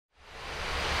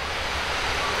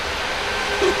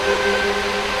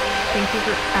thank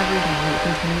you for everything you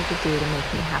continue to do to make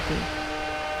me happy.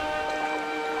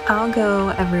 I'll go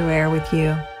everywhere with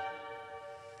you.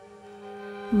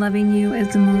 Loving you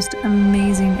is the most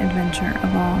amazing adventure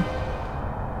of all.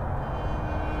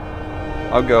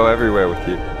 I'll go everywhere with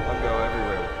you. I'll go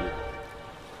everywhere with you.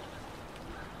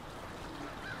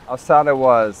 How sad it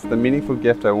was, the meaningful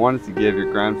gift I wanted to give your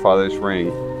grandfather's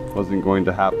ring wasn't going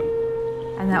to happen.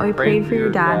 And that we prayed for your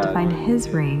dad to find his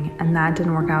ring, and that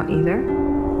didn't work out either.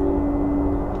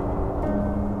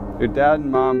 Your dad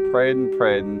and mom prayed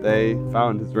and they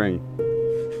found his ring.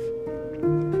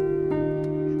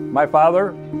 My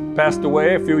father passed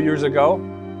away a few years ago,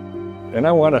 and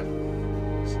I want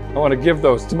to give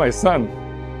those to my son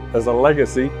as a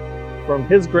legacy from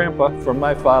his grandpa, from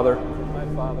my father, from my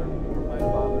father, from my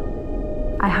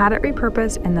father. I had it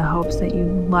repurposed in the hopes that you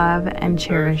love and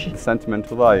cherish the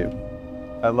sentimental value.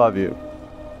 I love you.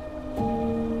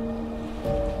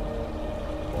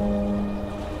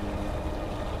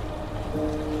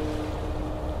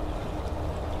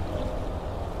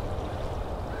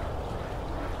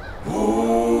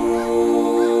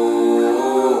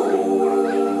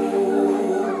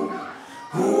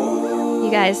 You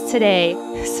guys, today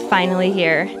is finally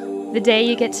here. The day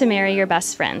you get to marry your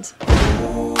best friend.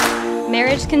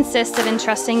 Marriage consists of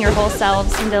entrusting your whole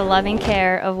selves into the loving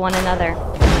care of one another.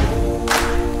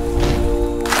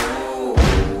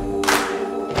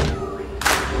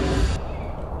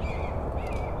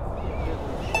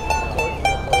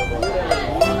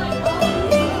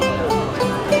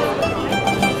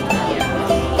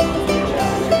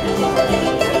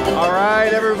 All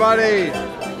right, everybody.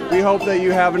 We hope that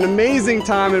you have an amazing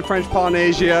time in French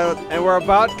Polynesia, and we're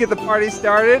about to get the party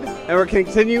started, and we're going to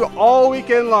continue all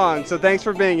weekend long, so thanks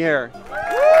for being here.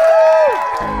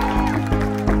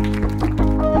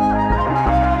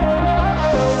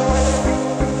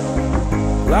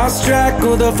 Lost track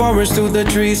of the forest through the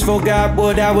trees, forgot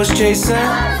what I was chasing.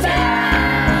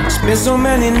 Spent so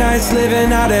many nights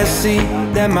living out at sea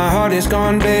that my heart is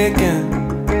gone vacant.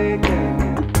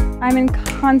 I'm in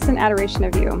constant adoration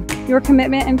of you. Your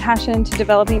commitment and passion to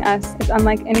developing us is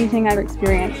unlike anything I've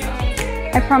experienced.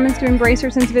 I promise to embrace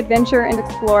your sense of adventure and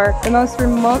explore the most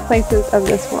remote places of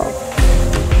this world.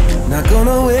 Not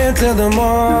gonna wait till the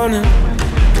morning,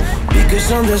 because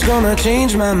something's gonna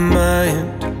change my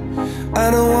mind. I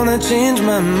don't wanna change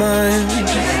my mind.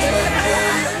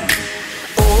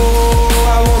 Oh,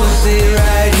 I wanna stay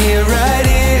right here,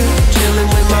 chilling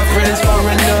with my friends for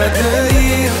another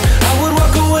year. I would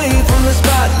walk away from the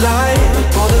spotlight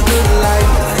for the good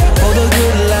life, for the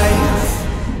good life.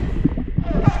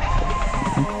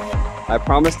 I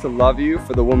promise to love you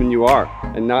for the woman you are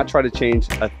and not try to change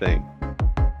a thing.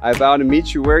 I vow to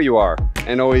meet you where you are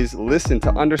and always listen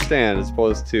to understand as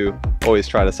opposed to always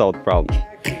try to solve the problem.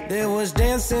 There was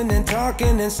dancing and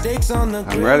talking and steaks on the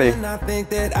grill. I'm ready. And I think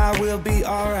that I will be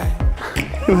alright.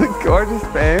 You look gorgeous,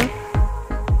 babe.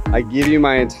 I give you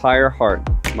my entire heart,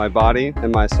 my body,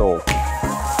 and my soul.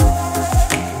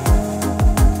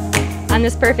 On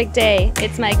this perfect day,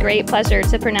 it's my great pleasure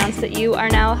to pronounce that you are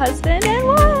now husband and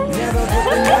wife.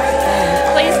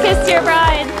 Please kiss your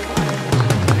bride.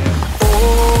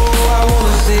 Oh, I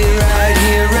wanna stay right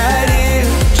here,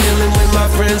 chilling with my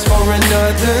friends for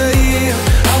another year.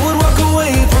 I would walk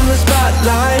away from the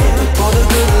spotlight for the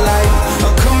good life.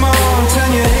 Oh, come on,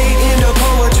 turn your hate into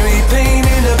poetry, pain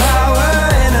into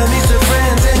power, enemies to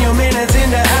friends, and your minutes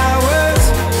into hours.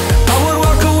 I would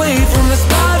walk away from the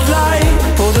spotlight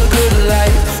for the good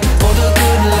life, for the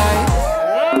good life.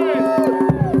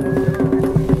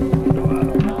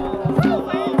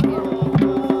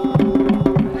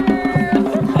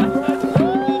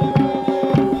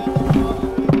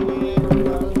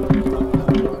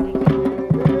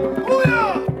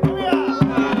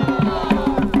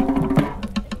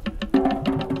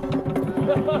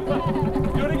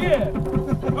 Do it again.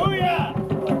 Oh yeah.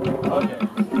 Okay.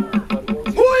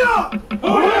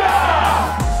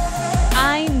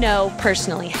 I know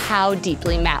personally how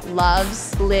deeply Matt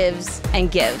loves, lives, and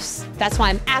gives. That's why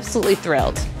I'm absolutely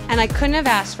thrilled. And I couldn't have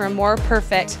asked for a more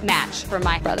perfect match for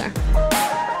my brother.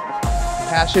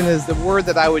 Passion is the word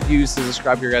that I would use to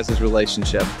describe your guys'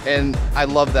 relationship, and I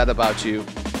love that about you.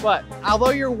 But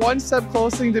although you're one step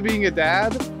closer to being a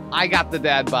dad, I got the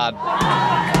dad bod.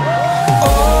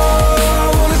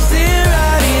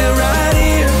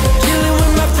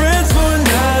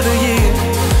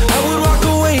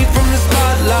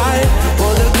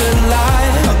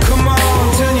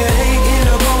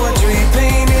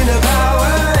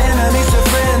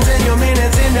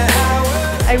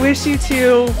 I wish you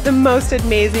two the most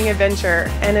amazing adventure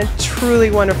and a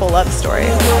truly wonderful love story.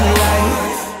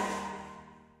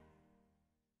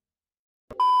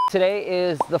 Today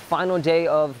is the final day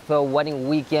of the wedding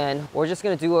weekend. We're just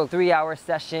gonna do a 3-hour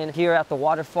session here at the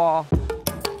waterfall.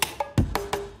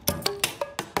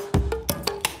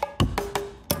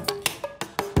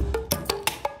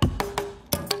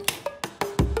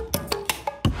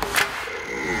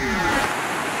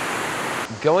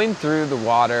 Going through the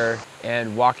water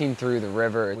and walking through the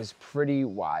river was pretty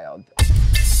wild.